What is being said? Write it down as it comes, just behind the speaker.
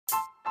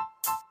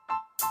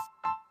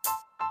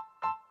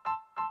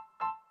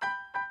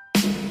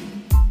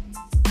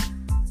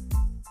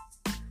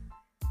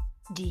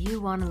Do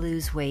you want to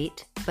lose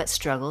weight but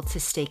struggle to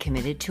stay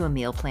committed to a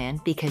meal plan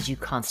because you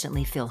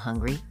constantly feel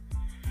hungry?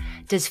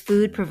 Does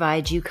food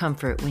provide you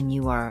comfort when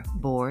you are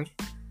bored,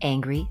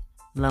 angry,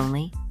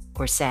 lonely,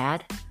 or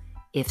sad?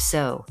 If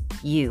so,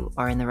 you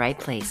are in the right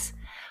place.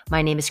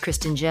 My name is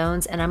Kristen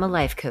Jones, and I'm a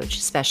life coach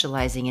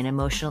specializing in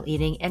emotional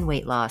eating and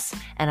weight loss,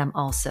 and I'm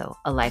also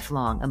a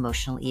lifelong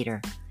emotional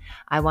eater.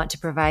 I want to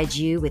provide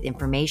you with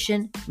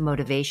information,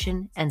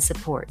 motivation, and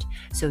support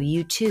so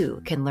you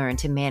too can learn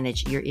to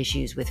manage your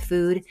issues with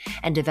food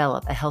and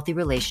develop a healthy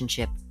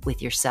relationship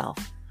with yourself.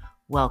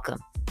 Welcome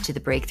to the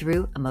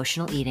Breakthrough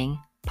Emotional Eating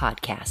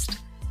Podcast.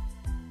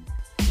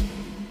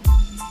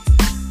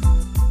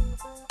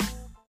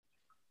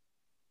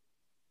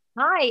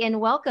 Hi,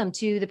 and welcome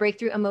to the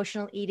Breakthrough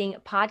Emotional Eating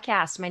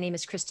Podcast. My name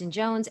is Kristen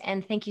Jones,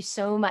 and thank you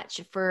so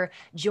much for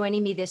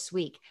joining me this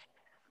week.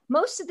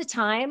 Most of the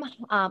time,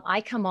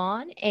 I come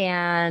on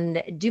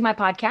and do my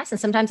podcast, and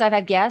sometimes I've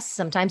had guests.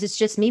 Sometimes it's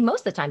just me. Most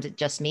of the times it's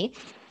just me,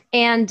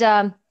 and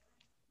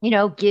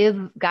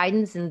give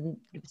guidance and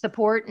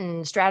support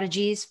and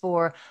strategies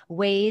for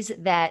ways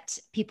that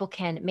people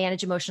can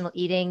manage emotional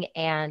eating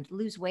and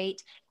lose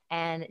weight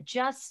and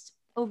just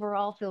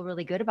overall feel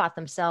really good about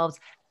themselves.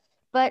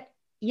 But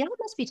y'all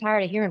must be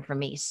tired of hearing from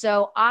me.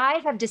 So I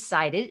have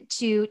decided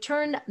to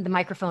turn the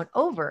microphone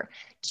over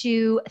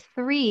to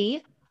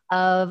three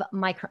of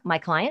my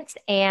clients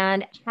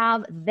and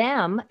have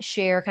them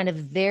share kind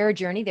of their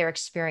journey, their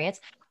experience.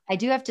 I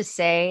do have to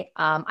say,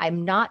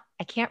 I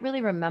can't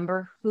really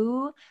remember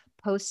who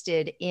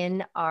posted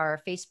in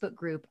our Facebook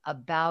group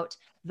about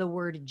the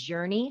word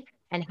journey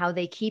and how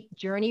they keep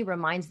journey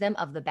reminds them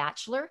of The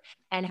Bachelor,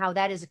 and how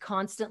that is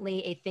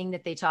constantly a thing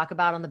that they talk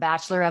about on The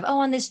Bachelor of,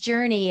 on this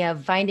journey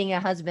of finding a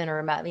husband or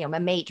a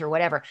mate or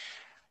whatever.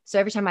 So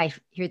every time I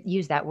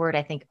use that word,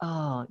 I think,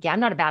 oh yeah,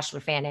 I'm not a Bachelor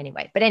fan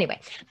anyway. But anyway,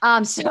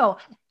 so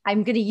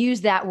I'm going to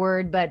use that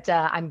word, but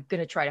I'm going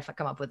to try to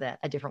come up with a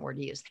different word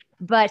to use.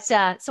 But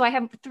so I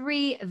have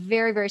three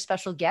very, very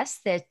special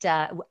guests that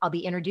I'll be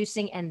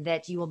introducing and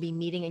that you will be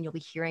meeting, and you'll be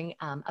hearing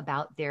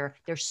about their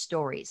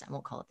stories. I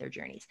won't call it their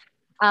journeys.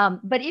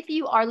 But if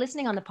you are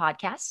listening on the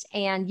podcast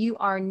and you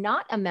are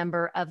not a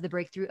member of the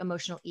Breakthrough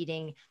Emotional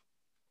Eating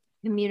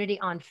community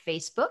on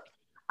Facebook,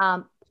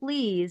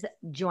 please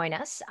join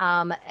us.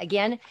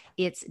 Again,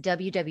 it's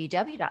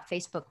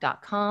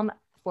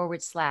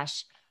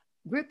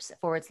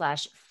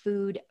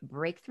www.facebook.com/groups/food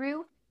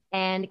breakthrough,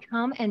 and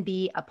come and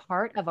be a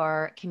part of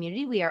our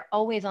community. We are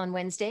always on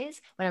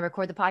Wednesdays. When I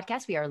record the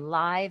podcast, we are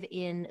live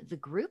in the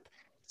group.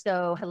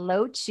 So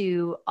hello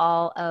to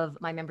all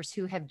of my members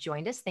who have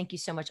joined us. Thank you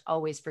so much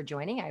always for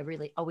joining. I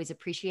really always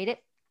appreciate it,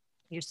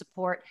 your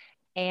support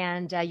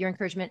and your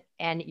encouragement,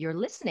 and your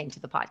listening to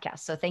the podcast.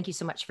 So thank you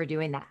so much for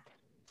doing that.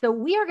 So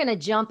we are going to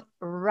jump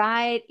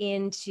right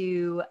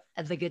into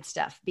the good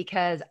stuff,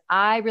 because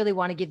I really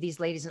want to give these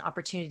ladies an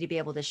opportunity to be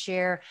able to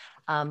share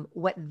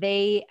what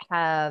they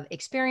have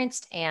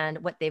experienced and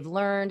what they've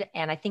learned.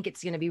 And I think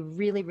it's going to be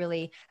really,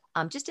 really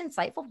just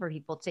insightful for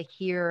people to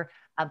hear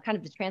kind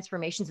of the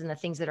transformations and the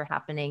things that are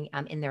happening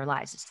in their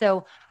lives.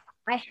 So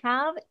I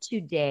have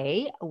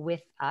today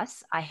with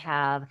us, I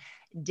have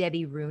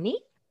Debbie Rooney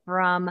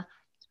from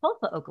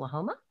Tulsa,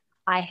 Oklahoma.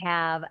 I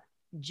have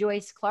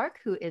Joyce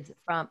Clark, who is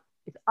from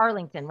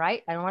Arlington,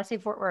 right? I don't want to say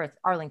Fort Worth,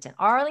 Arlington,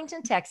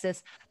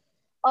 Texas.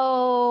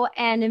 Oh,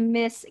 and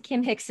Miss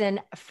Kim Hickson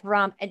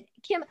from, and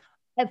Kim,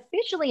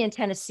 officially in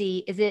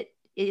Tennessee.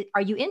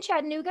 Are you in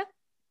Chattanooga?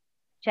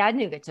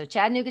 So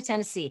Chattanooga,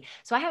 Tennessee.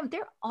 So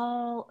they're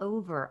all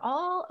over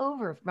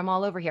from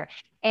all over here.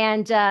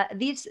 And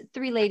these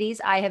three ladies,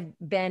 I have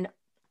been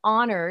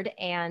honored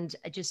and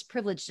just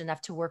privileged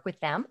enough to work with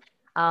them.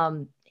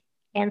 And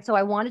so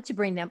I wanted to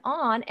bring them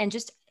on and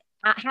just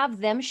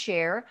have them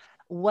share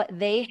what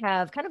they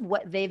have, kind of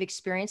what they've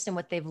experienced and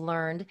what they've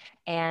learned,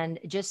 and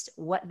just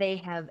what they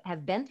have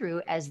been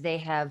through as they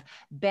have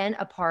been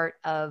a part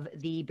of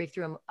the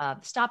Breakthrough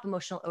Stop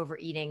Emotional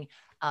Overeating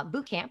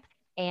Bootcamp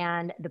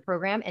and the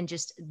program, and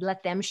just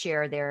let them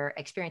share their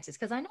experiences,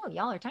 because I know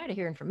y'all are tired of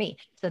hearing from me.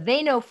 So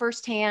they know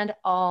firsthand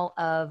all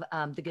of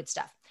the good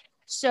stuff.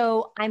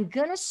 So I'm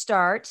going to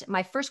start.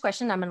 My first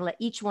question, I'm going to let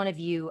each one of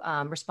you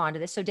respond to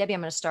this. So Debbie,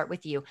 I'm going to start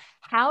with you.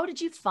 How did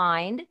you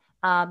find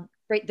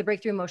the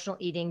Breakthrough Emotional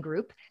Eating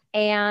group,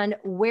 and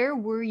where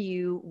were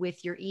you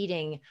with your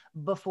eating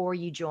before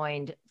you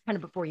joined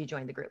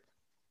the group?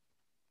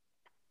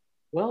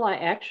 Well, I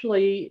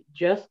actually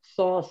just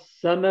saw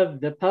some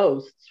of the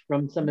posts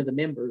from some of the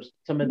members,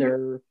 some of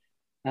their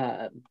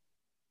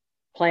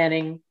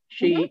planning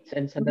sheets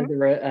and some of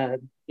their,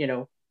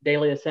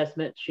 daily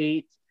assessment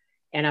sheets.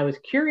 And I was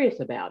curious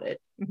about it.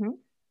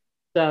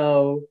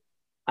 So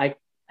I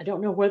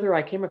don't know whether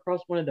I came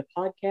across one of the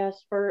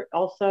podcasts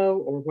also,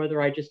 or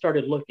whether I just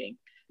started looking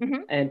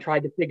and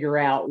tried to figure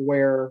out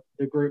where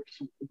the group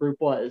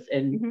was,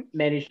 and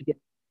managed to get.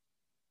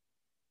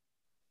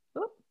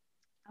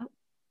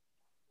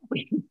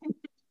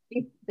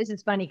 This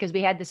is funny because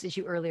we had this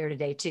issue earlier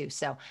today too.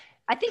 So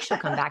I think she'll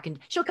come back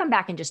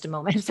in just a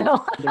moment.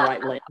 So the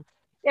right lane.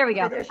 There we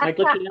go.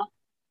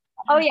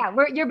 Oh yeah,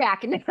 you're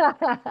back.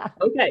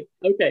 Okay.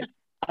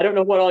 I don't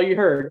know what all you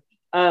heard.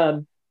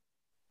 After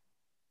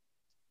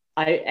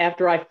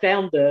I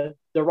found the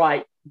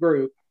right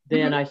group,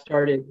 then I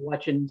started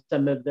watching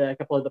a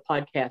couple of the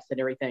podcasts and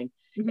everything,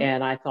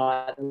 and I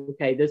thought,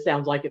 okay, this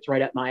sounds like it's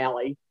right up my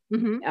alley,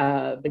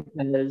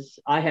 because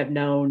I have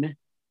known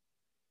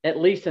at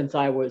least since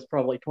I was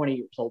probably 20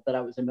 years old that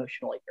I was an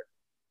emotional eater.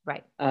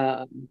 Right.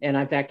 And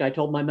in fact, I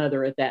told my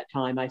mother at that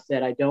time, I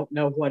said, I don't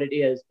know what it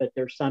is, but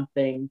there's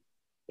something.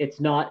 It's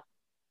not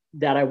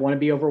that I want to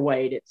be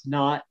overweight. It's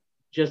not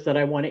just that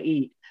I want to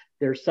eat.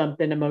 There's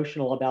something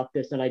emotional about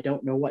this, and I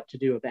don't know what to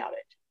do about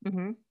it.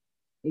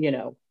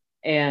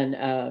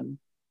 And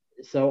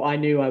so I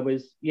knew I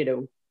was,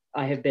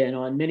 I have been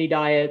on many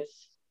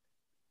diets,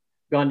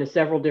 gone to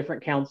several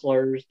different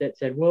counselors that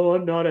said, well,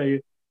 I'm not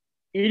a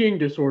eating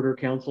disorder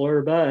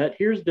counselor, but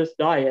here's this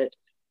diet.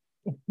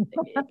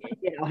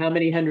 How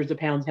many hundreds of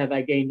pounds have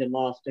I gained and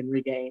lost and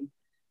regained?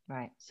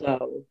 Right.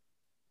 So,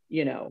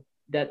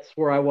 that's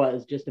where I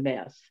was, just a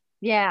mess.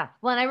 Yeah.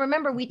 Well, and I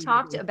remember we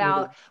talked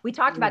about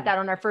that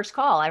on our first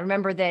call. I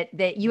remember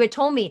that you had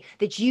told me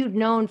that you'd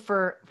known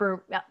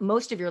for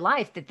most of your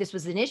life that this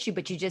was an issue,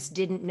 but you just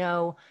didn't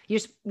know, you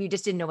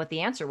just didn't know what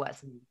the answer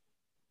was.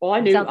 Well, I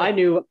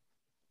knew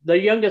the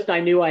youngest I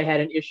knew I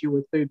had an issue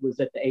with food was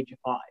at the age of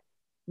 5.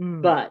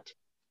 But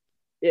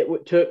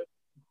it took,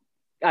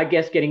 I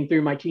guess, getting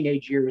through my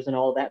teenage years and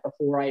all that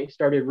before I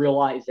started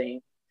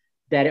realizing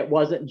that it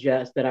wasn't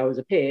just that I was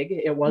a pig.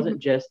 It wasn't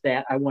just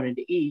that I wanted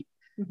to eat,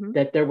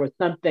 that there was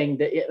something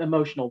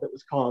emotional that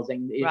was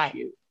causing the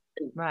issue.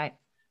 Right.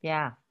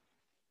 Yeah.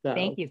 So,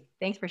 thank you.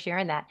 Thanks for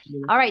sharing that.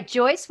 All right,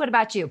 Joyce, what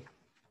about you?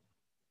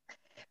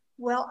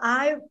 Well,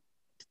 I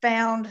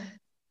found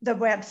the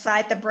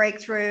website, the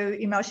Breakthrough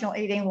Emotional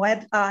Eating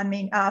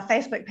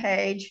Facebook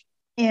page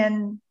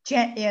in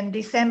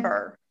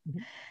December.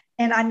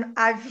 And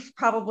I've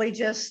probably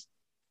just,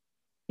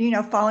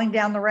 falling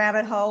down the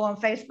rabbit hole on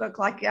Facebook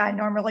like I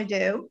normally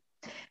do.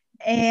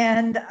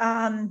 And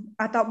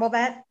I thought, well,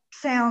 that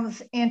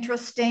sounds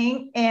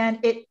interesting.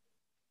 And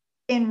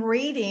in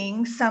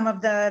reading some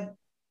of the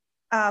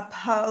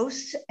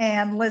posts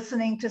and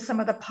listening to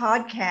some of the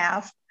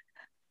podcasts,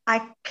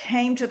 I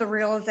came to the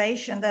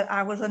realization that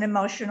I was an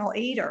emotional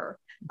eater.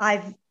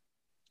 And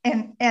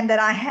that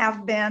I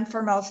have been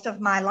for most of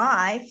my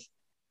life.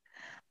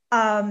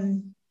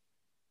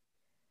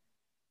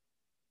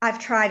 I've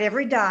tried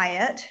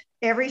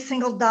every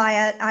single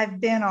diet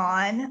I've been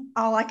on.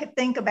 All I could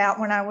think about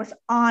when I was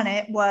on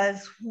it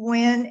was,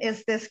 when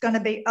is this going to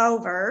be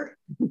over?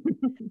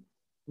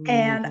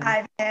 And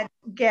I've had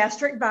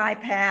gastric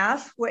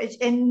bypass,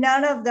 and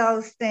none of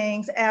those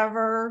things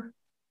ever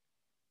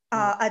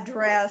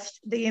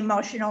addressed the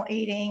emotional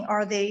eating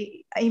or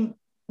the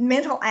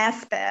mental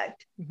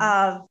aspect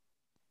of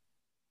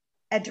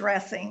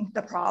addressing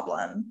the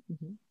problem.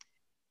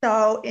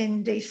 So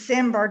in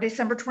December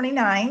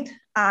 29th,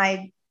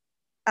 I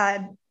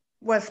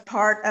was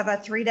part of a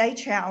 3-day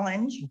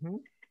challenge,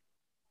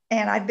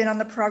 and I've been on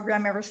the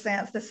program ever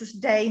since. This is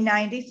day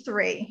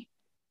 93.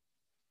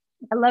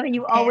 I love it.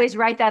 You always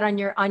write that on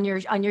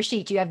your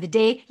sheet. You have the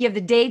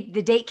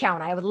date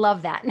count. I would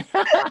love that.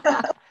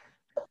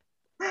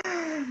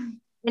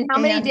 And how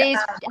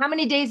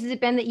many days has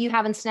it been that you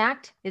haven't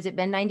snacked? Has it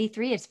been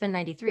 93? It's been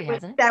 93,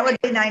 hasn't it? That would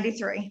be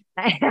 93.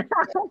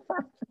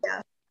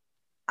 Yeah.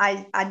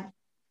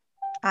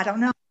 I don't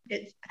know.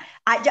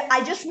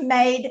 I just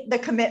made the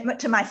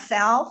commitment to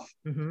myself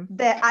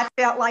that I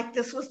felt like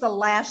this was the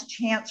last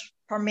chance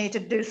for me to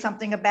do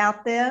something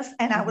about this,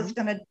 and I was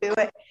going to do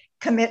it,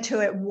 commit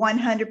to it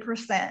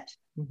 100%.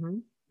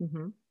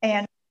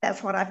 And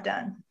that's what I've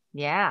done.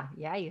 Yeah,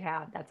 you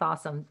have. That's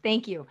awesome.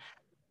 Thank you. All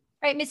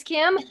right, Miss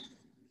Kim.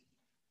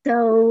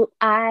 So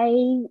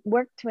I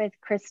worked with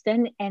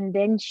Kristen, and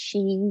then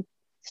she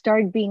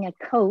started being a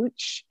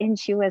coach, and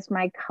she was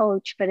my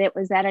coach, but it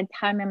was at a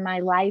time in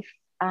my life.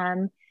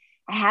 I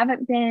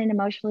haven't been an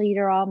emotional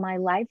eater all my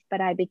life,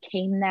 but I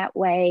became that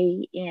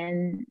way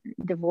in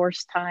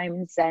divorce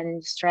times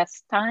and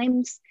stress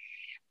times.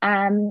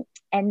 And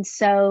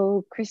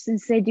so Kristen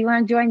said, do you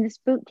want to join this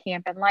boot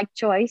camp? And like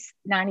Joyce,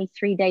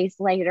 93 days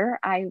later,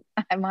 I'm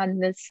on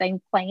the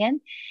same plan.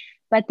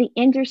 But the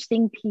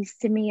interesting piece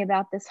to me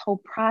about this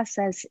whole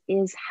process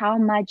is how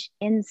much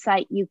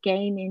insight you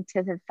gain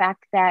into the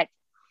fact that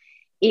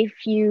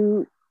if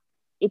you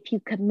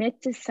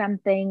commit to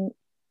something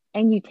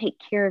and you take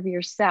care of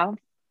yourself,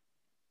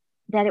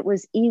 that it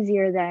was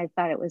easier than I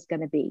thought it was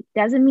going to be.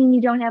 Doesn't mean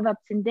you don't have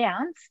ups and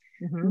downs,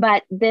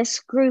 but this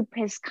group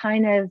has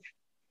kind of,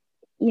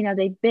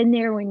 they've been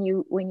there when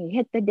you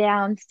hit the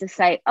downs to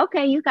say,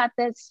 okay, you got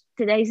this,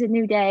 today's a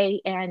new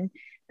day, and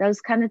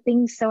those kind of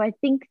things. So I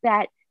think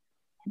that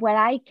what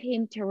I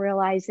came to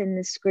realize in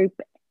this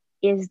group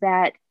is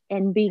that,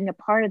 and being a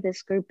part of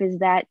this group, is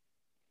that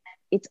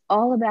it's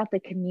all about the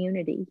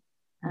community.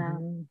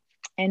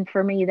 And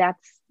for me,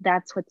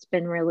 that's what's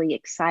been really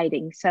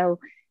exciting. So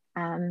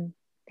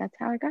that's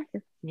how I got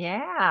here.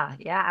 Yeah,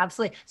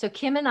 absolutely. So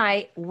Kim and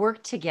I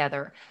worked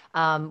together.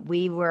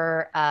 We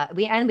were, I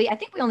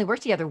think we only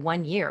worked together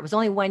 1 year. It was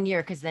only 1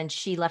 year because then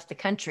she left the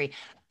country.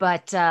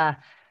 But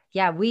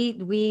yeah, we've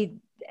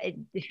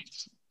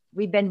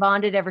been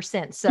bonded ever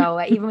since.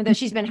 So even though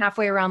she's been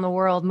halfway around the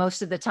world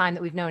most of the time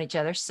that we've known each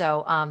other.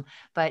 So,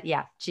 but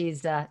yeah,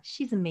 she's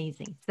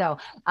amazing. So,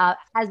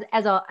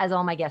 as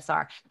all my guests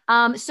are.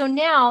 So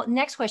now,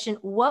 next question: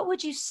 what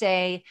would you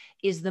say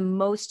is the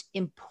most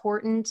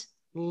important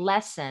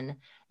lesson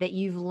that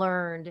you've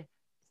learned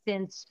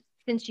since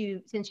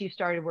you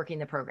started working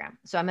the program?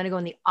 So I'm going to go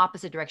in the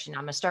opposite direction.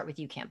 I'm going to start with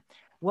you, Kim.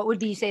 What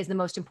would you say is the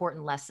most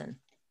important lesson?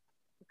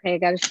 Okay, I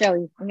got to show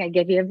you. I'm going to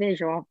give you a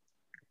visual.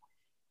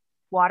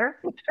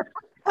 Water.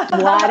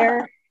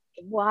 Water.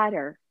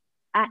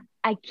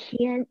 I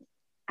can't.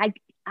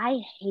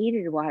 I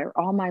hated water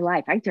all my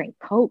life. I drank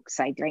Cokes.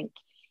 I drank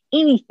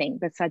anything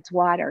besides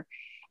water.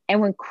 And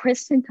when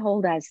Kristen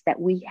told us that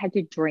we had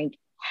to drink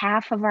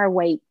half of our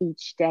weight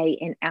each day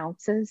in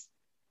ounces,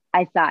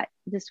 I thought,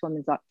 this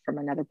woman's up from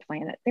another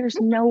planet. There's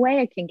no way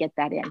I can get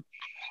that in.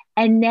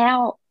 And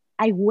now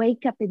I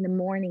wake up in the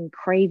morning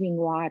craving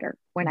water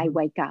when I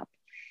wake up.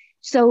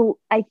 So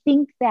I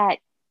think that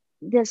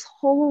this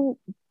whole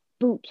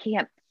boot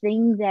camp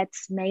thing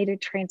that's made a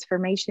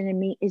transformation in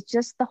me is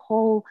just the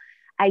whole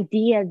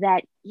idea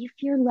that if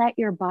you let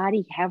your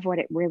body have what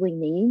it really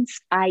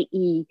needs,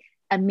 i.e.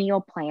 a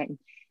meal plan,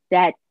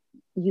 that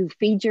you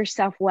feed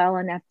yourself well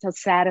enough till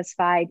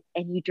satisfied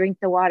and you drink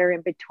the water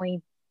in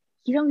between,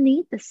 you don't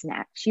need the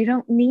snacks. You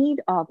don't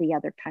need all the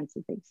other kinds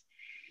of things.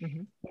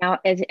 Now,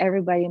 as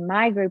everybody in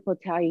my group will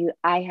tell you,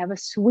 I have a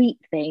sweet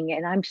thing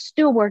and I'm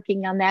still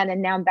working on that.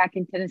 And now I'm back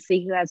in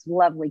Tennessee who has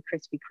lovely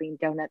Krispy Kreme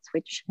donuts,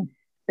 which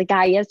the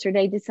guy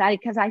yesterday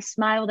decided because I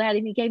smiled at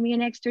him, he gave me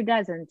an extra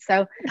dozen.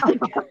 So,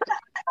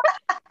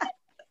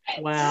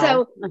 wow.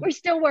 So we're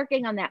still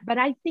working on that. But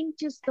I think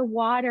just the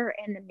water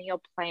and the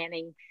meal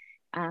planning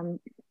and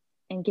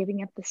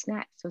giving up the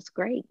snacks was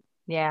great.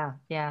 Yeah.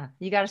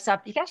 You got to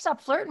stop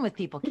flirting with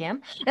people,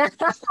 Kim.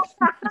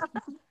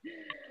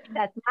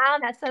 That smile,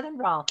 that Southern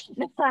drawl.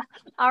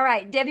 All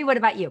right, Debbie, what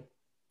about you?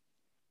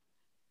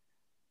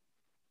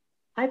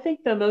 I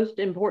think the most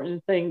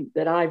important thing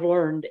that I've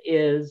learned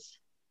is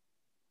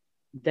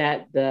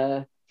that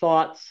the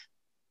thoughts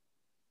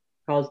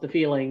cause the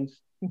feelings,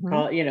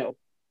 on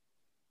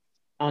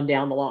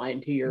down the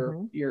line to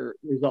your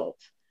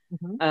results.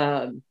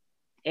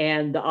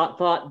 And the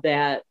thought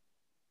that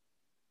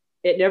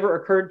it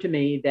never occurred to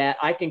me that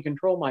I can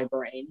control my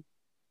brain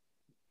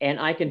and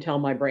I can tell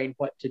my brain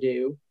what to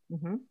do.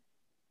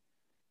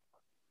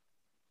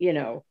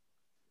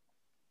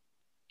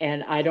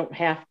 And I don't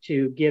have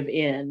to give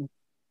in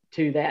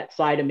to that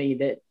side of me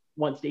that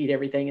wants to eat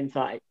everything in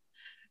sight.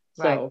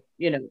 So,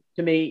 to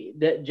me,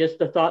 just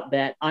the thought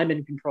that I'm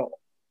in control,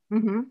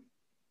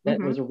 that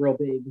was a real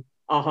big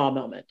aha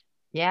moment.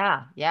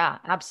 Yeah,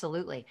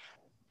 absolutely.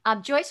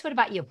 Joyce, what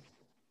about you?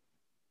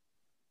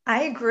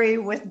 I agree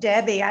with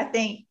Debbie. I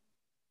think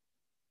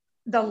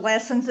the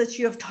lessons that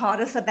you have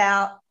taught us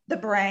about the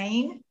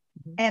brain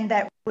and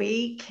that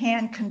we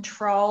can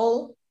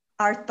control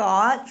our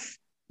thoughts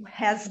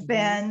has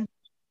been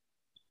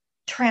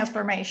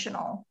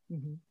transformational.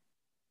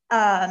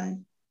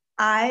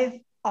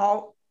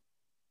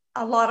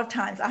 A lot of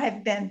times I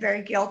have been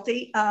very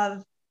guilty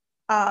of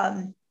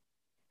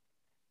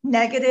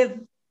negative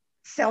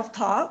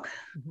self-talk,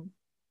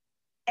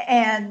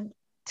 and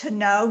to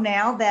know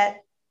now that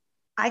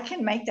I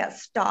can make that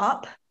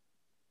stop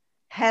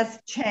has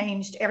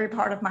changed every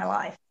part of my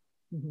life.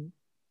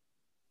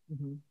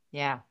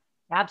 Yeah,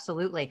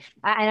 absolutely.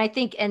 And I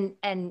think,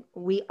 and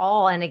we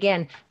all, and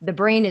again, the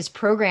brain is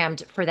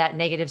programmed for that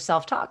negative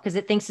self-talk because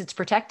it thinks it's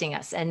protecting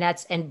us.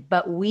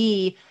 But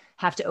we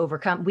have to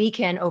overcome, we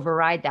can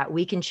override that.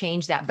 We can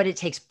change that, but it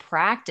takes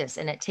practice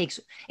and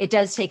it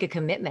does take a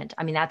commitment.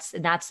 I mean, that's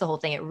the whole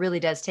thing. It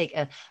really does take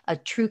a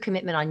true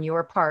commitment on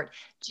your part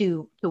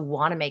to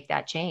want to make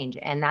that change.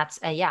 And that's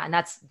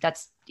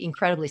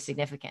incredibly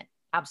significant.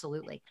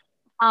 Absolutely.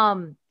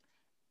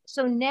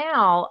 So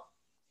now,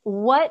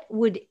 what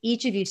would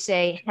each of you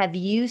say have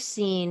you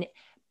seen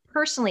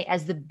personally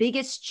as the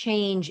biggest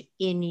change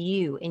in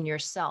you, in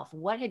yourself?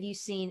 What have you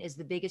seen as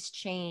the biggest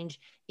change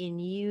in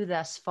you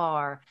thus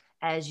far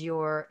as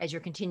you're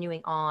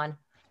continuing on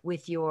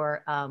with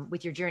your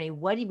journey?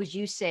 What would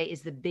you say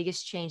is the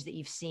biggest change that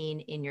you've seen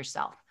in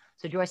yourself?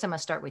 So Joyce, I'm going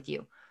to start with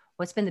you.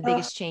 What's been the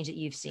biggest change that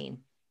you've seen?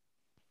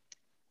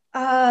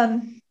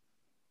 Again,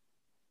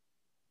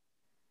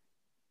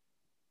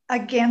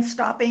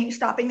 stopping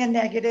the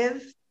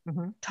negative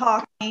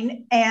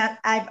talking. And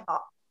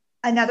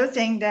another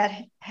thing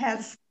that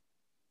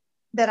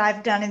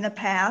I've done in the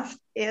past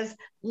is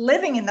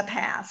living in the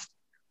past.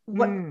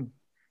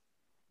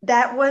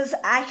 That was,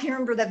 I can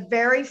remember the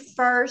very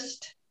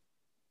first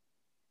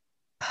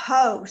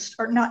post,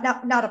 or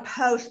not a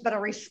post, but a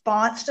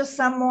response to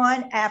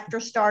someone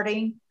after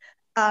starting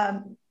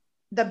the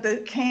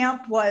boot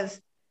camp was,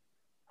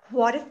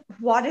 what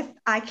if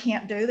I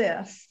can't do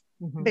this?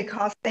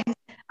 Because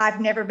I've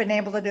never been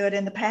able to do it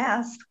in the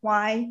past.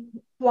 Why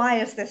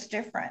is this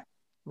different?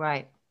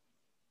 Right.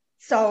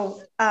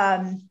 So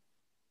the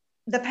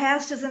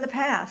past is in the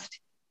past.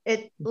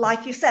 It,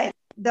 like you say,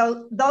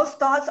 those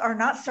thoughts are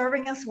not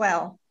serving us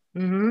well.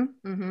 So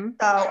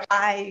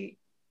I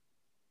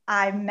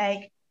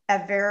make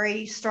a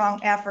very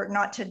strong effort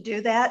not to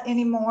do that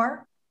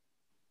anymore.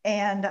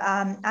 And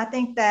I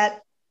think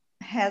that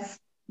has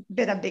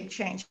been a big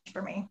change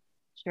for me.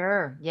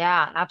 Sure.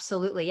 Yeah,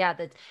 absolutely. Yeah.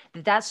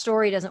 That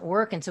story doesn't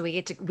work. And so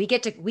I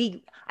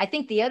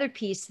think the other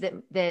piece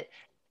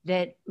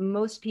that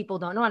most people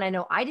don't know, and I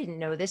know I didn't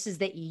know this, is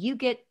that you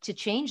get to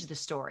change the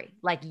story.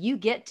 Like you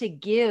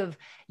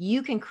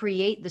can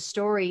create the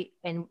story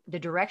and the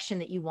direction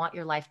that you want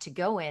your life to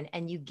go in.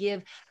 And you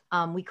give,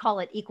 we call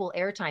it equal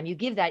airtime. You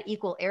give that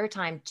equal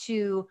airtime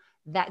to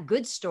that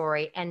good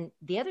story, and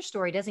the other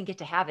story doesn't get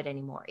to have it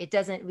anymore.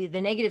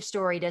 The negative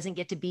story doesn't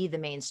get to be the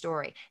main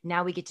story.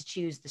 Now we get to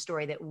choose the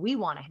story that we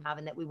want to have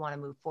and that we want to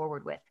move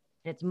forward with.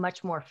 And it's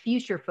much more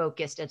future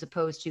focused as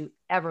opposed to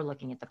ever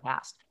looking at the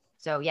past.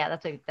 So yeah,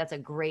 that's a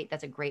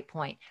great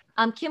point.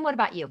 Kim, what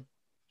about you?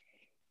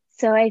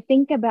 So I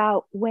think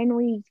about when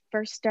we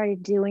first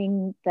started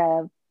doing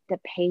the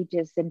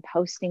pages and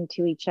posting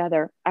to each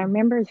other, I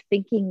remember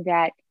thinking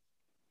that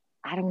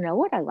I don't know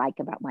what I like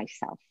about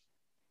myself.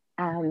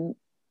 And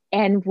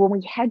when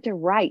we had to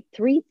write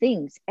 3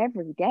 things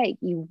every day,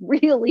 you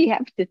really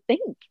have to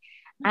think.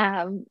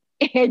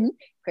 And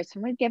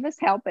Kristen would give us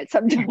help at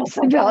sometimes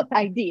about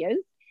ideas.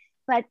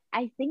 But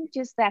I think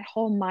just that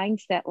whole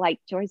mindset, like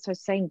Joyce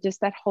was saying, just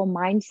that whole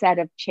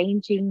mindset of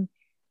changing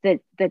the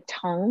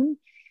tone.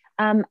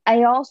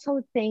 I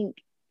also think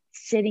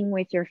sitting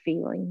with your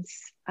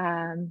feelings.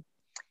 And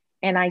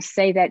I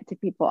say that to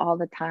people all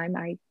the time.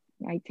 I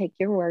take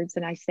your words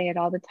and I say it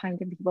all the time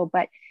to people,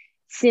 but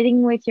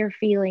sitting with your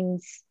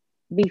feelings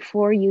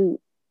before you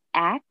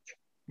act,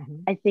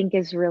 I think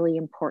is really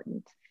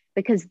important,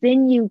 because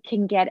then you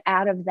can get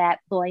out of that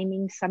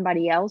blaming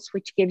somebody else,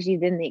 which gives you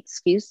then the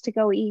excuse to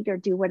go eat or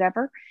do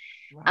whatever.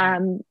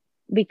 Right.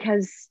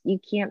 Because you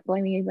can't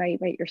blame anybody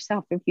but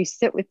yourself. If you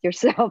sit with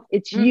yourself,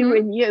 it's you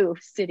and you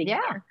sitting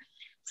there.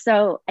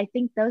 So I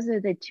think those are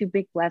the 2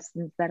 big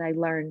lessons that I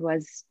learned,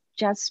 was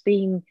just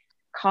being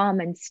calm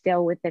and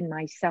still within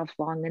myself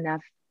long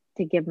enough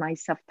to give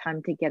myself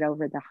time to get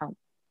over the hump.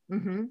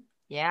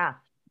 Yeah.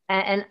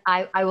 And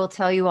I will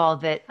tell you all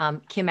that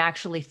Kim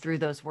actually threw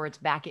those words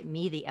back at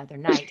me the other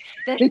night.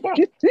 She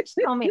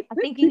told me, I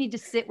think you need to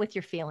sit with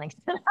your feelings.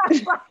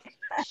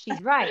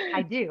 She's right.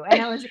 I do.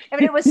 And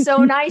it was so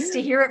nice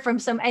to hear it from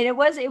and it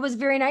was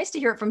very nice to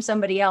hear it from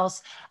somebody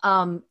else,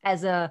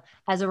 as a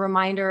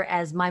reminder,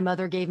 as my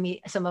mother gave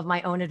me some of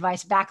my own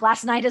advice back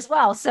last night as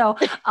well. So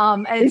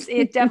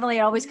it definitely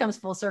always comes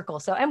full circle.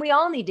 So, and we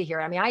all need to hear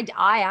it. I mean,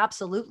 I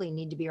absolutely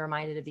need to be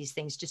reminded of these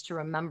things, just to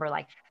remember,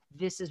 like,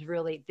 this is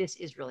really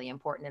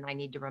important. And I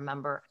need to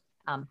remember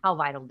how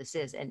vital this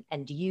is,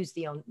 and to use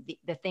the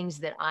things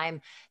that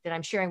I'm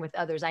sharing with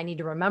others. I need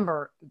to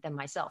remember them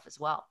myself as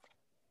well.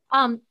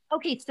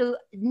 Okay, so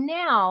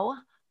now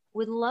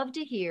would love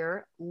to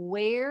hear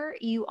where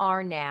you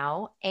are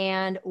now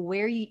and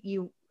where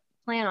you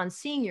plan on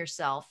seeing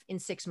yourself in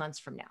 6 months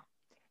from now.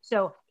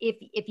 So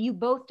if you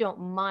both don't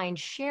mind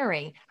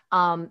sharing,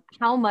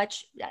 how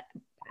much.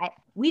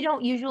 We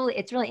don't usually,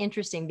 it's really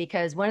interesting,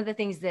 because one of the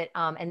things that,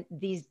 and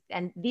these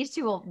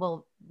two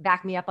will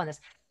back me up on this.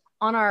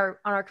 On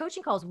our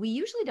coaching calls, we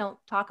usually don't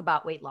talk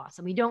about weight loss,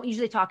 and we don't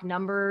usually talk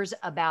numbers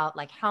about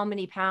like how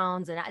many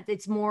pounds, and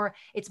it's more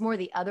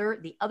the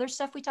other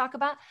stuff we talk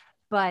about.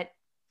 But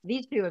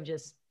these two have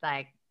just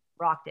like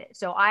rocked it.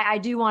 So I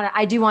do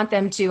want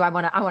them to, I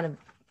want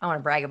to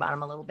brag about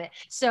them a little bit.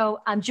 So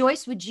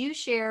Joyce, would you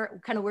share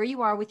kind of where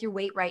you are with your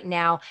weight right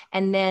now,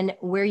 and then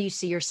where you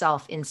see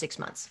yourself in 6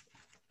 months?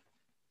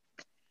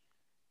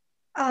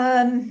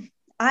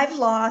 I've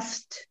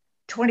lost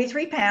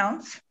 23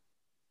 pounds.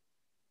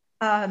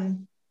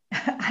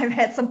 I've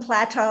had some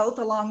plateaus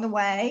along the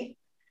way,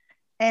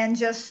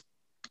 and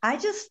I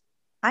just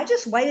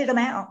waited them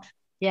out.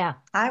 Yeah.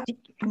 I'm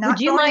not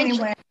going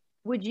anywhere.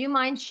 Would you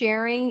mind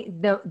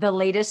sharing the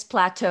latest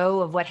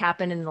plateau of what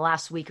happened in the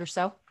last week or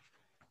so?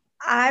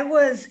 I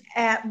was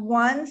at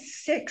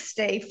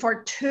 160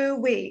 for 2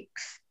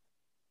 weeks.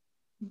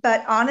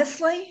 But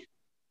honestly,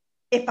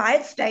 if I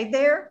had stayed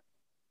there,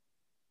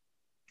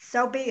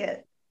 so be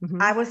it.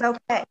 I was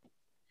okay.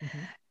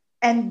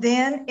 And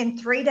then in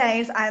 3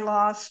 days, I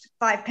lost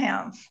 5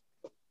 pounds.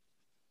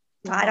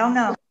 I don't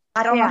know.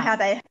 I don't know how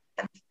that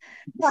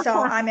happened.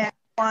 So I'm at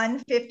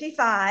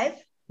 155.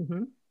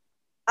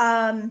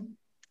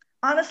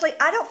 Honestly,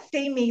 I don't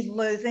see me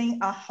losing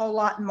a whole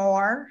lot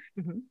more.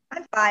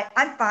 I'm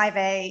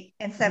 5'8"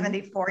 and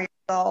 74 years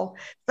old.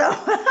 So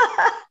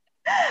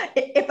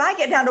if I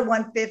get down to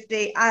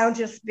 150, I'll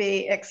just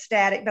be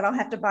ecstatic, but I'll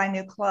have to buy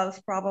new clothes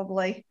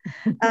probably.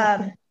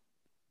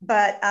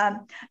 But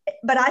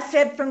I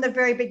said from the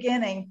very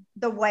beginning,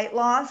 the weight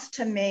loss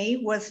to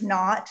me was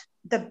not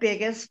the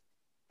biggest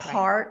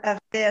part of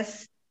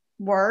this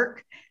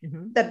work.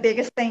 The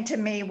biggest thing to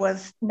me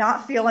was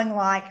not feeling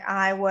like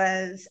I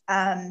was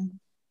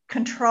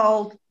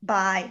controlled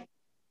by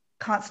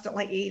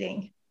constantly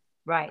eating.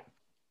 Right.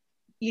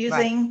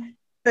 Using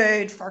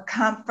food for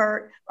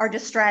comfort or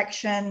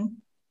distraction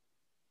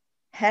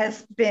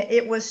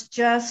it was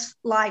just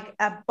like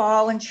a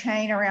ball and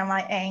chain around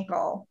my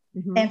ankle.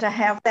 And to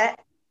have that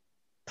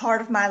part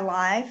of my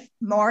life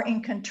more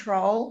in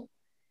control,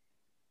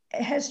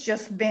 it has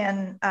just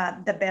been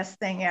the best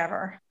thing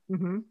ever.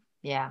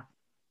 Yeah.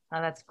 Oh,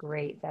 that's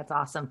great. That's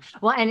awesome.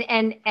 Well,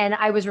 and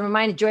I was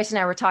reminded, Joyce and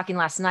I were talking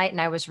last night, and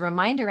I was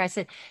reminded her, I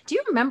said, do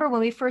you remember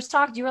when we first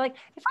talked, you were like,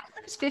 if I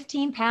lose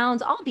 15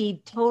 pounds, I'll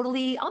be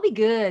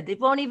good.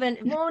 It won't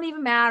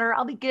even matter.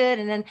 I'll be good.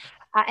 And then,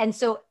 and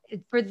so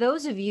for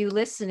those of you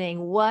listening,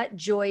 what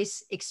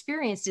Joyce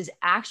experienced is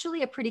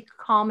actually a pretty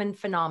common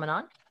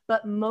phenomenon.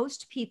 But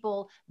most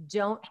people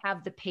don't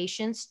have the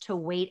patience to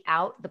wait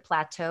out the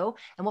plateau.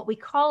 And what we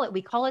call it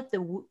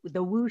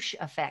the whoosh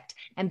effect.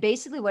 And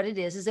basically what it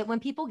is that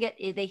when people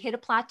they hit a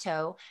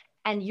plateau,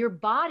 and your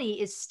body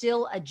is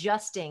still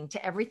adjusting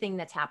to everything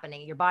that's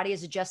happening. Your body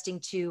is adjusting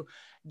to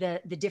the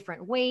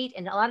different weight.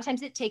 And a lot of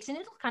times it takes, and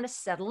it'll kind of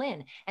settle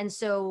in. And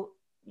so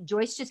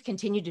Joyce just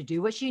continued to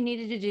do what she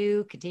needed to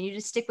do, continue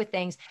to stick with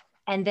things.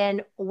 And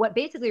then what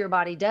basically your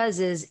body does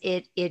is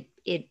it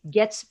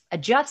gets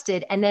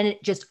adjusted, and then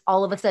it just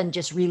all of a sudden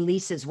just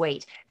releases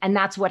weight. And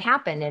that's what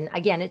happened. And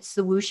again, it's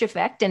the whoosh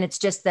effect. And it's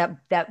just that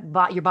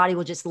your body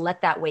will just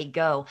let that weight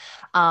go.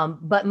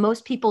 But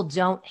most people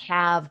don't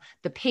have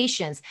the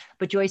patience.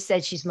 But Joyce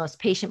said she's the most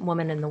patient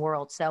woman in the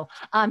world. So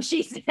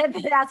she said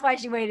that's why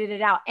she waited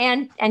it out,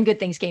 and good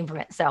things came from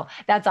it. So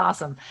that's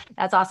awesome.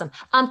 That's awesome.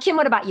 Kim,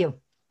 what about you?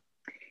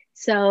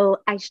 So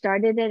I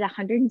started at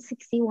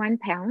 161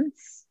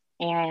 pounds.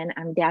 And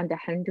I'm down to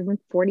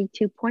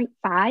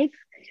 142.5.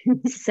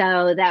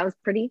 So that was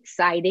pretty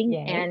exciting.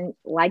 Yay. And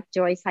like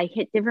Joyce, I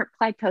hit different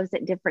plateaus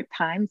at different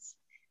times.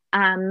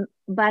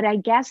 But I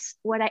guess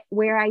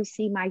where I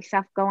see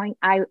myself going,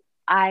 I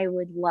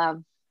would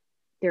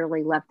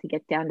dearly love to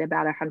get down to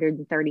about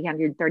 130,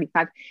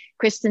 135.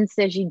 Kristen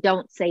says you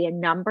don't say a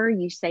number,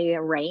 you say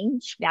a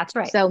range. That's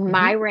right. So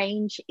my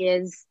range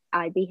is,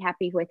 I'd be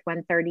happy with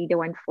 130 to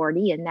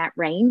 140 in that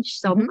range.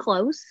 So I'm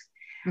close.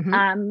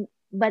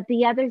 But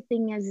the other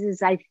thing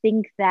is I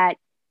think that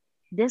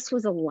this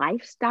was a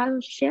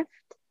lifestyle shift.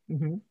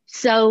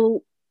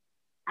 So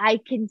I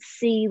can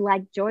see,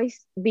 like Joyce,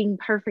 being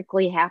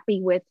perfectly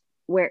happy with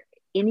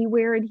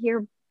anywhere in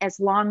here, as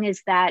long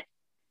as that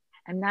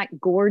I'm not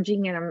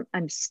gorging and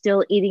I'm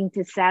still eating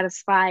to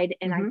satisfied,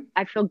 and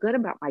I feel good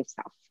about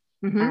myself.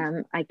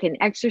 I can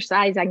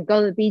exercise. I can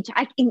go to the beach.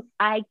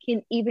 I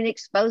can even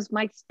expose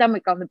my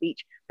stomach on the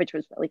beach, which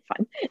was really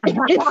fun.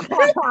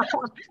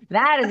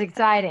 That is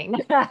exciting.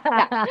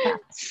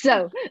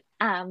 So,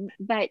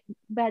 but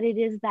it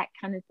is that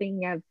kind of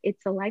thing of,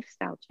 it's a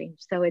lifestyle change.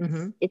 So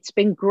it's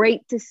been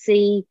great to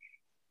see,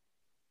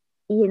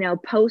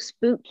 post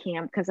boot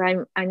camp, because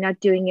I'm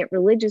not doing it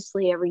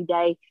religiously every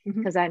day,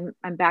 because I'm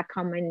back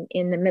home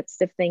in the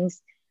midst of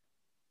things,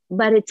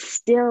 but it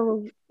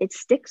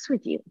sticks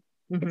with you.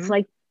 It's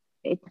like,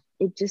 it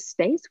just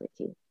stays with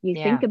you. You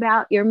think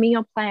about your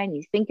meal plan,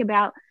 you think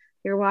about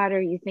your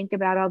water, you think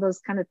about all those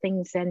kind of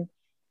things. And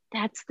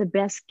that's the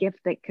best gift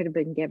that could have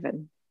been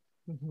given,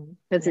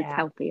 because it's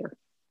healthier.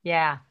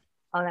 Yeah.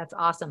 Oh, that's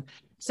awesome.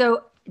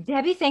 So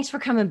Debbie, thanks for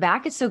coming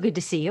back. It's so good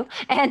to see you.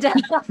 And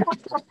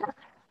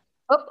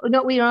oh,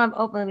 no, we don't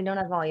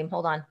have volume.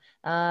 Hold on.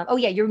 Oh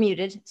yeah, you're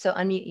muted. So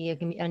you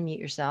can unmute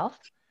yourself.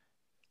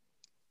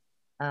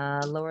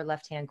 Lower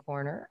left-hand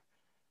corner.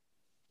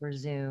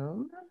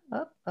 Resume.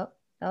 Oh,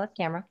 that's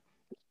camera.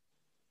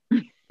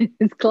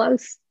 It's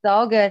close. It's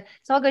all good.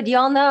 It's all good.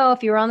 Y'all know,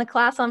 if you were on the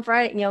class on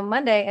Friday,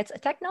 Monday, it's a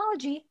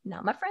technology,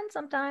 not my friend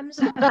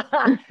sometimes.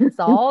 It's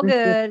all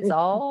good. It's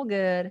all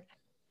good.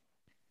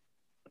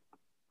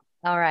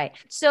 All right.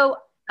 So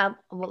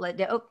we'll let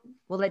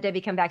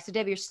Debbie come back. So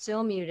Debbie, you're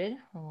still muted.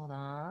 Hold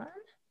on.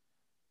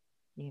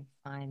 You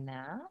find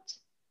that.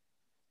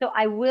 So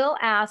I will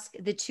ask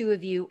the two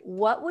of you,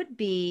 what would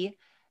be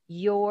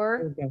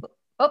your...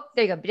 Oh,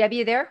 there you go. Debbie,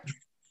 you there?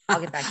 I'll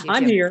get back to you.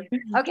 I'm here.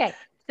 Okay.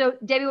 So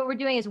Debbie, what we're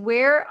doing is,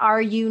 where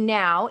are you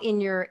now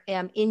in your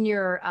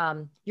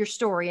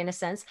story, in a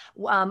sense,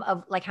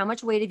 of like, how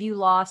much weight have you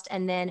lost?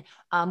 And then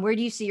where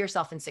do you see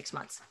yourself in 6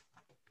 months?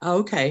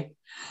 Okay.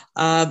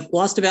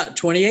 Lost about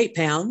 28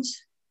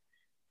 pounds,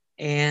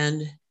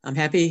 and I'm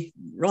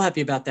real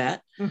happy about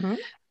that.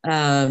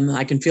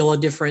 I can feel a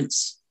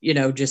difference,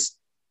 just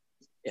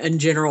in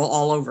general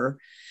all over.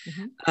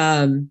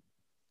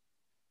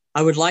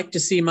 I would like to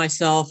see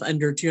myself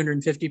under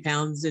 250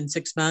 pounds in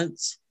 6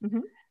 months,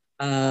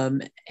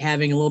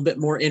 having a little bit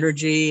more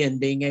energy and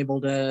being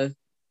able to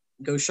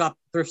go shop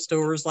thrift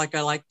stores like I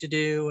like to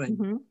do,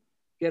 and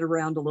get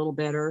around a little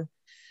better.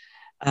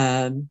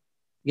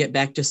 Get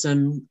back to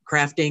some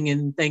crafting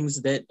and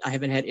things that I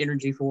haven't had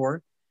energy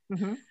for.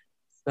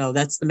 So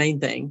that's the main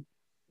thing.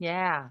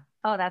 Yeah.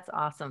 Oh, that's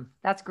awesome.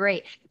 That's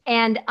great.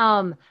 And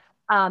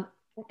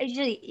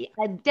Actually,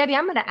 Debbie,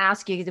 I'm going to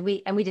ask you, because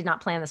we did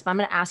not plan this, but I'm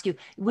going to ask you,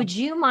 would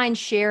you mind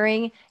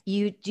sharing,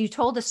 you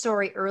told a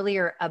story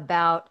earlier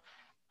about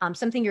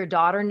something your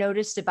daughter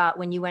noticed about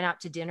when you went out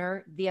to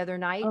dinner the other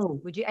night. Oh,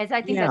 Would you, I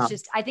think yeah.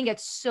 I think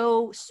it's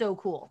so, so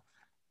cool.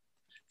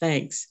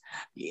 Thanks.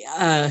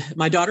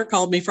 My daughter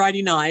called me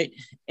Friday night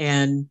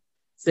and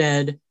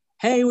said,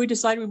 hey, we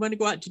decided we want to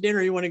go out to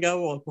dinner. You want to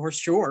go? Well, of course,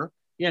 sure.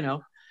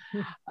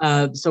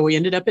 So we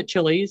ended up at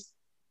Chili's,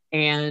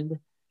 and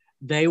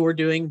they were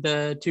doing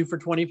the 2 for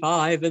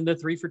 $25 and the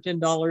 3 for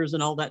 $10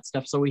 and all that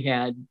stuff. So we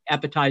had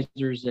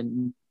appetizers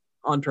and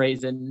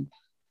entrees and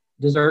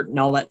dessert and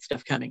all that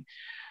stuff coming.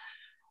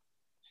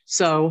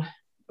 So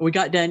we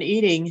got done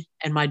eating,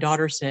 and my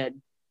daughter said,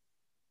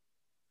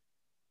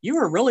 you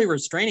were really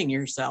restraining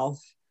yourself.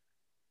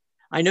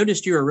 I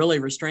noticed you were really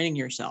restraining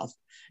yourself.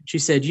 She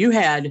said, you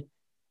had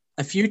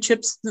a few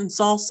chips and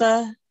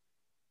salsa,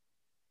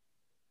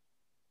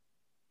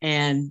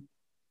 and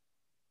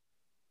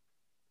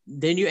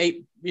then you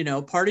ate,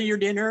 part of your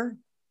dinner,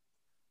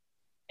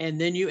 and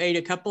then you ate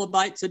a couple of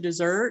bites of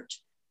dessert.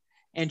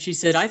 And she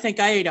said, I think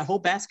I ate a whole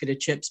basket of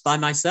chips by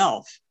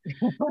myself.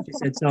 She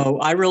said, so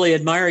I really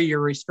admire your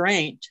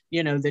restraint,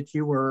 that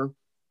you were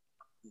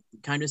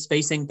kind of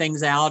spacing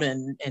things out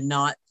and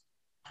not,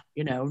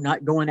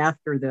 not going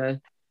after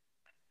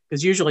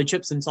because usually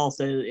chips and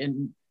salsa,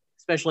 and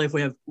especially if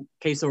we have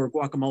queso or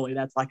guacamole,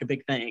 that's like a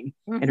big thing.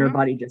 And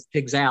everybody just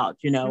pigs out,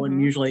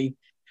 and usually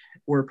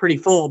we're pretty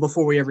full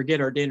before we ever get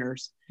our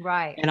dinners.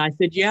 Right. And I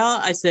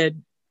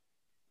said,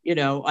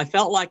 I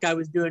felt like I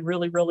was doing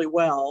really, really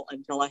well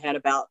until I had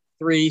about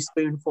 3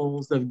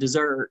 spoonfuls of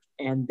dessert.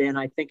 And then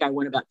I think I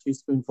went about 2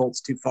 spoonfuls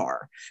too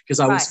far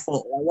because I was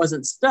full. I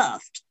wasn't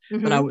stuffed,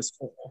 but I was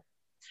full.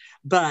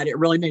 But it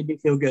really made me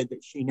feel good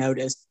that she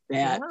noticed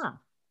that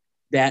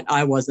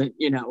I wasn't,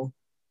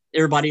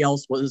 everybody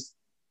else was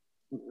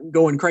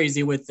going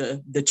crazy with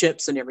the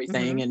chips and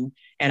everything.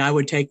 And I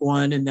would take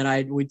one, and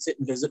then we'd sit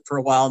and visit for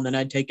a while, and then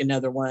I'd take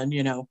another one,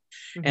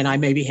 and I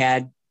maybe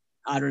had,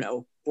 I don't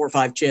know, 4 or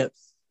 5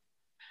 chips.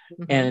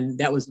 And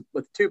that was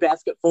with 2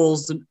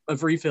 basketfuls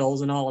of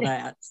refills and all of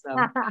that. So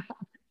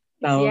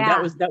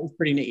that was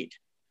pretty neat.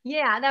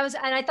 Yeah, and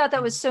I thought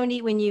that was so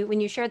neat when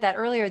you shared that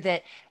earlier,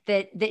 that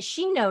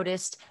she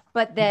noticed,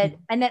 but that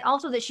and that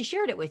also that she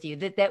shared it with you,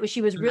 that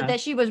she was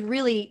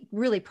really,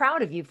 really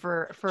proud of you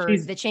for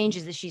the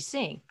changes that she's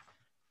seeing.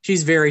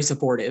 She's very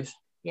supportive.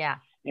 Yeah.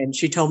 And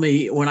she told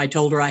me when I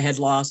told her I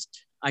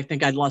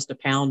think I'd lost 1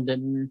 pound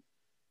and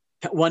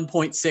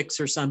 1.6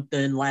 or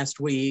something last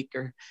week,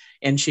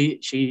 and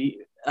she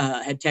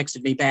had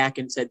texted me back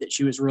and said that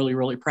she was really,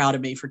 really proud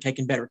of me for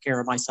taking better care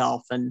of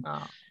myself and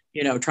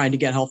trying to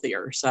get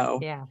healthier. So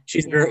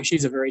she's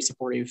a very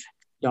supportive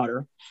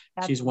daughter.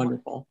 She's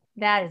wonderful.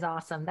 That is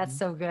awesome. That's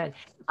so good.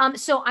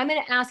 So I'm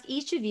going to ask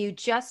each of you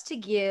just to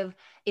give,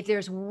 if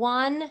there's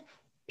one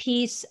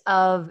piece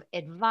of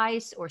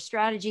advice or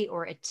strategy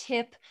or a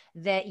tip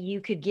that you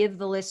could give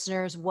the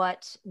listeners,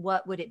 what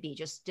would it be?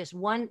 Just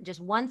one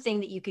thing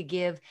that you could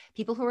give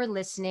people who are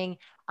listening,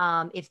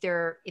 if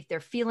they're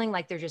feeling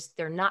like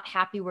they're not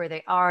happy where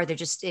they are, they're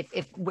just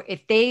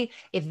if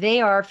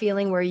they are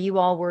feeling where you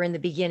all were in the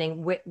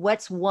beginning,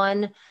 what's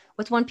one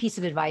piece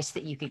of advice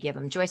that you could give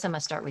them? Joyce, I'm going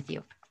to start with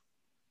you.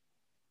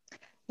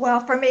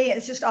 Well, for me,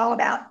 it's just all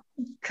about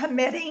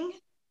committing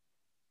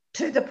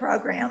to the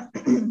program.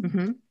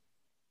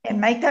 And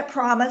make that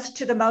promise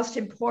to the most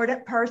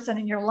important person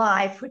in your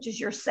life, which is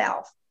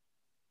yourself.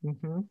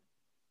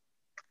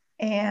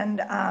 And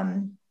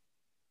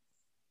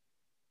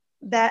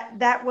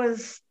that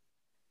was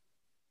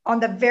on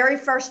the very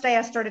first day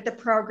I started the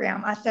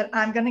program. I said,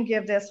 I'm going to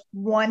give this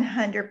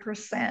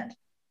 100%.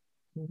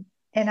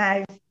 And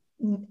I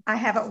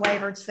haven't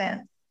wavered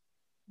since.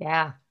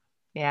 Yeah.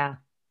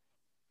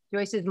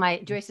 Joyce is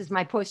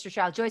my poster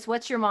child. Joyce,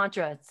 what's your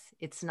mantra?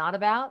 It's not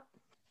about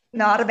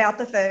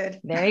the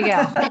food. There you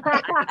go.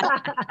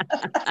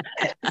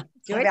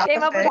 Joyce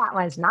came up with that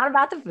one. It's not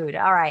about the food.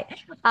 All right.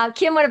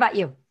 Kim, what about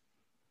you?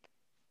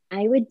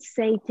 I would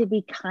say to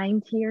be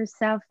kind to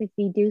yourself if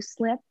you do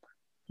slip.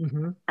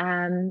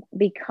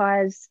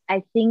 Because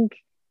I think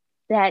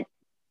that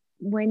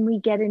when we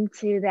get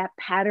into that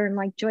pattern,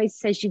 like Joyce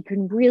says, you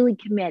can really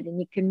commit and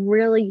you can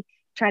really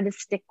try to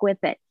stick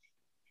with it.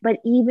 But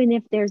even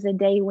if there's a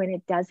day when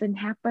it doesn't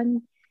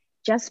happen,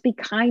 just be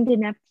kind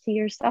enough to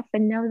yourself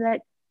and know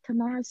that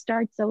tomorrow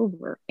starts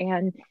over.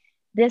 And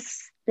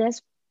this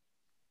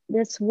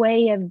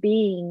way of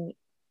being,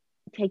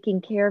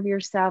 taking care of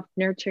yourself,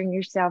 nurturing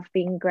yourself,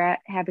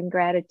 having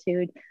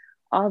gratitude,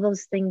 all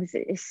those things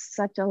is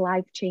such a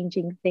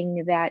life-changing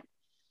thing that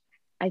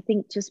I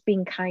think just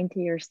being kind to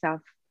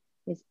yourself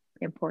is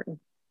important.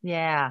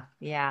 Yeah,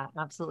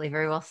 absolutely.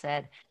 Very well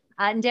said.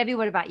 And Debbie,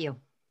 what about you?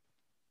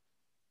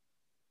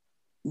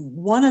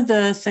 One of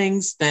the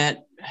things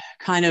that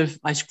kind of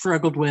I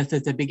struggled with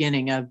at the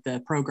beginning of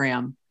the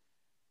program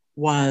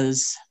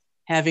was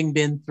having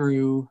been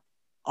through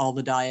all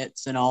the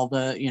diets and all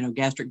the,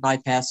 gastric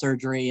bypass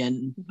surgery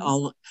and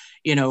all,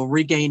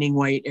 regaining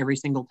weight every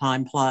single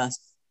time. Plus,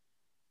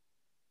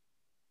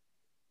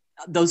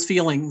 those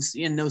feelings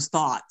and those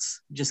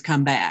thoughts just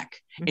come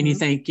back. And you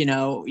think,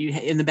 you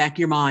in the back of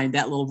your mind,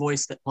 that little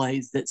voice that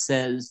plays that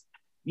says,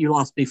 you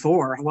lost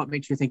before, what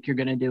makes you think you're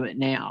going to do it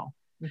now?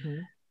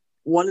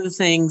 One of the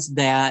things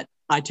that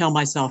I tell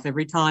myself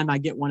every time I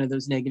get one of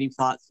those negative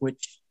thoughts,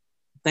 which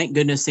thank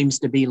goodness seems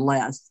to be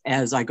less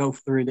as I go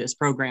through this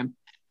program,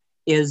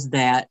 is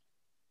that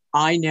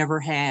I never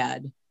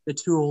had the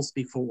tools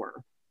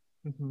before.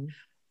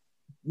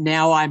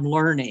 Now I'm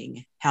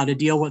learning how to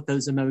deal with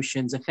those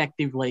emotions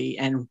effectively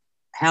and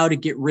how to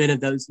get rid of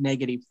those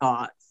negative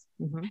thoughts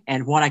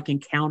and what I can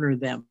counter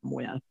them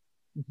with.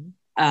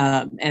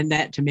 And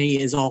that to me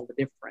is all the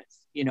difference.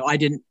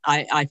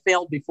 I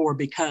failed before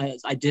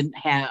because I didn't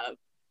have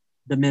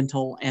the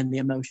mental and the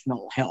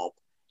emotional help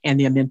and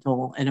the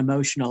mental and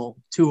emotional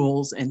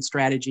tools and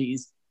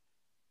strategies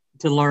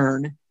to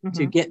learn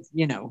to get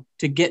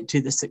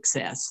to the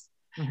success.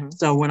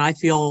 So when I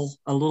feel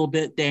a little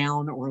bit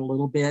down or a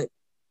little bit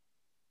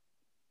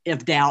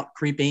of doubt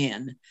creep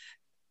in,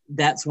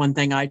 that's one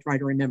thing I try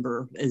to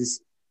remember is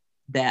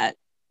that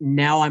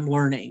now I'm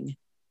learning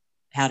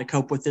how to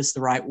cope with this the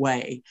right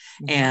way,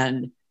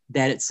 and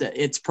that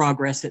it's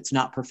progress. It's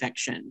not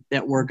perfection,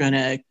 that we're going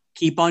to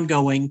keep on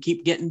going,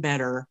 keep getting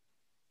better,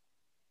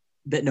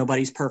 that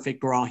nobody's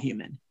perfect. We're all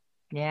human.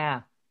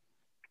 Yeah.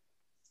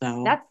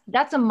 So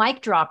that's a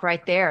mic drop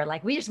right there.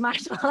 Like we just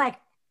might as well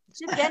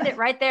just end it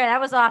right there.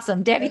 That was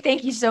awesome. Debbie,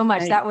 thank you so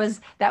much. That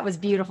was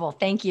beautiful.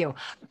 Thank you.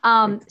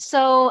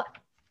 So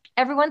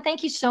everyone,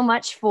 thank you so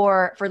much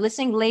for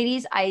listening.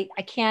 Ladies, I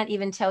can't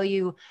even tell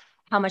you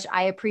how much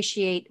I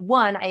appreciate.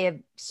 One, I have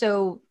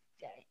so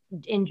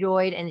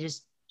enjoyed and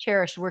just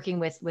cherished working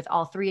with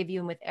all three of you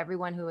and with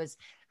everyone who's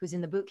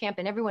in the boot camp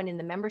and everyone in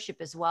the membership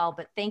as well.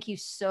 But thank you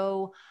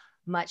so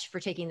much for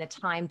taking the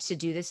time to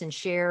do this and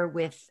share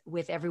with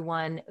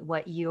everyone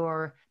what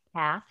your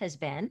path has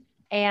been.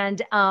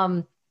 And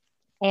I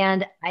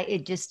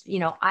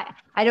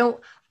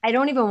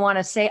don't even want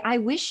to say, I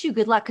wish you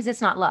good luck, because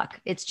it's not luck.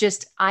 It's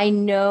just, I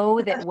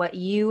know that what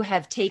you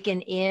have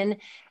taken in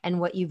and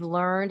what you've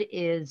learned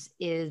is,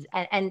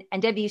 and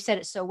Debbie, you said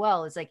it so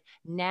well. It's like,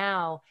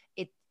 now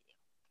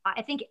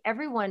I think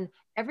everyone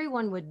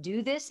would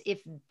do this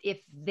if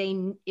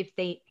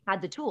they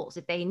had the tools,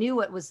 if they knew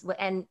what was,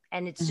 and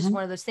it's just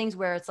one of those things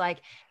where it's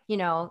like,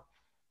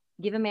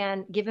 give a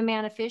man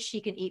a fish,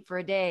 he can eat for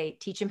a day.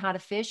 Teach him how to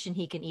fish and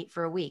he can eat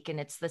for a week. And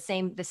it's the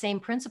same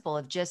principle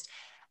of just,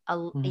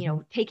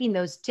 taking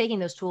those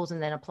tools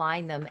and then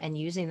applying them and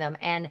using them.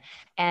 And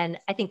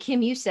I think,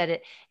 Kim, you said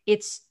it,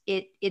 it's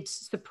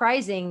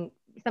surprising.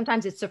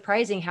 Sometimes it's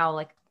surprising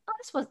how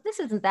this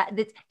isn't that,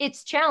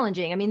 it's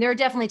challenging. I mean, there are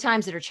definitely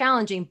times that are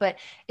challenging, but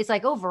it's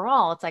like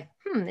overall, it's like,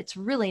 it's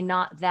really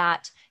not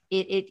that.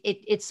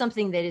 It's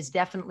something that is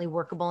definitely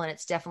workable and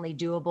it's definitely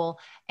doable.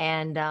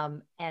 And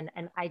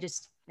I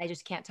just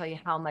can't tell you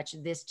how much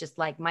this, just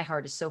like, my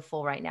heart is so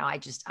full right now.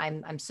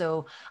 I'm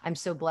so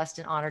blessed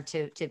and honored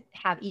to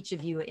have each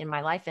of you in my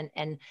life and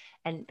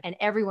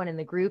everyone in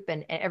the group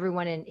and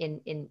everyone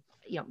in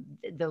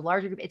the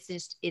larger group. It's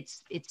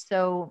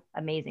so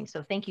amazing.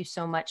 So thank you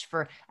so much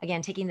for,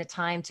 again, taking the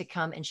time to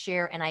come and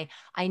share. And I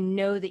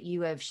know that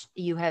you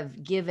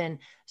have given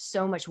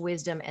so much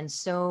wisdom and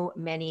so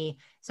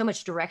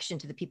much direction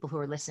to the people who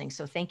are listening.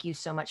 So thank you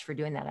so much for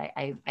doing that.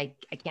 I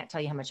can't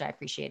tell you how much I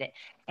appreciate it.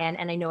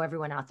 And I know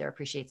everyone out there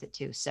appreciates it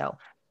too. So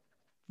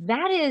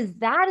that is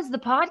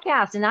the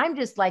podcast. And I'm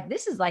just like,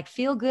 this is like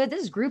feel good.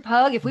 This is group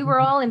hug. If we were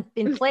all in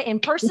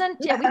person,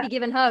 yeah, we'd be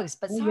giving hugs,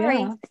 but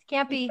sorry, it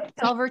can't be.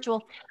 It's all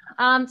virtual.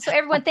 So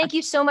everyone, thank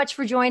you so much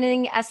for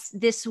joining us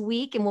this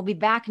week. And we'll be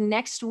back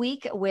next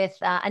week with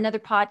another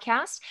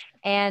podcast.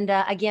 And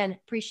again,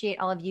 appreciate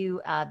all of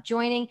you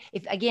joining.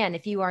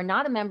 If you are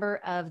not a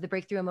member of the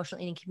Breakthrough Emotional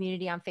Eating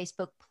community on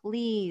Facebook,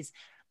 please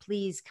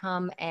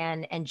come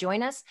and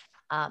join us.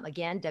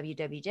 Again,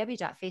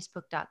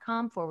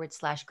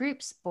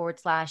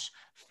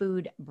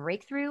 www.facebook.com/groups/food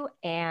breakthrough.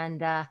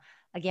 And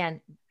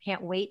again,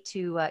 can't wait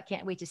to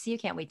see you,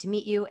 can't wait to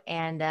meet you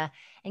and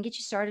get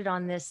you started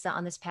on this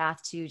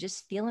path to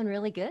just feeling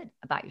really good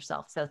about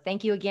yourself. So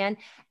thank you again,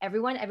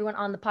 everyone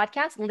on the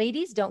podcast.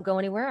 Ladies, don't go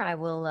anywhere. I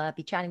will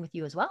be chatting with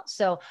you as well.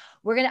 So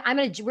we're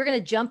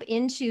gonna jump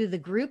into the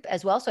group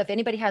as well. So if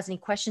anybody has any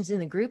questions in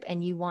the group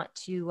and you want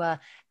to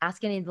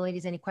ask any of the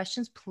ladies any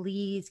questions,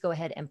 please go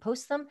ahead and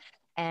post them.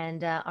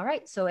 And all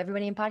right, so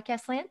everybody in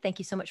podcast land, thank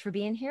you so much for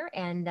being here,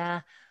 and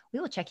we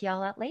will check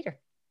y'all out later.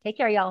 Take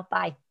care, y'all.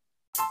 Bye.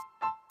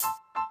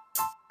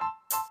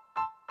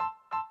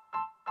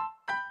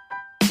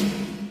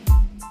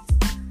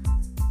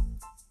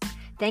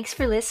 Thanks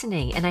for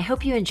listening, and I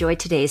hope you enjoyed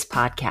today's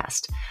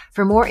podcast.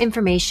 For more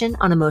information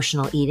on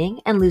emotional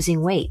eating and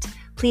losing weight,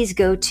 please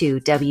go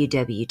to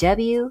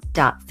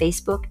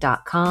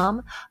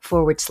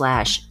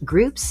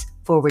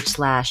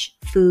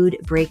www.facebook.com/groups/food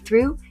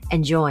breakthrough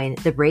and join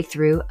the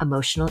Breakthrough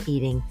Emotional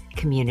Eating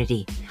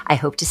community. I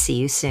hope to see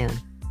you soon.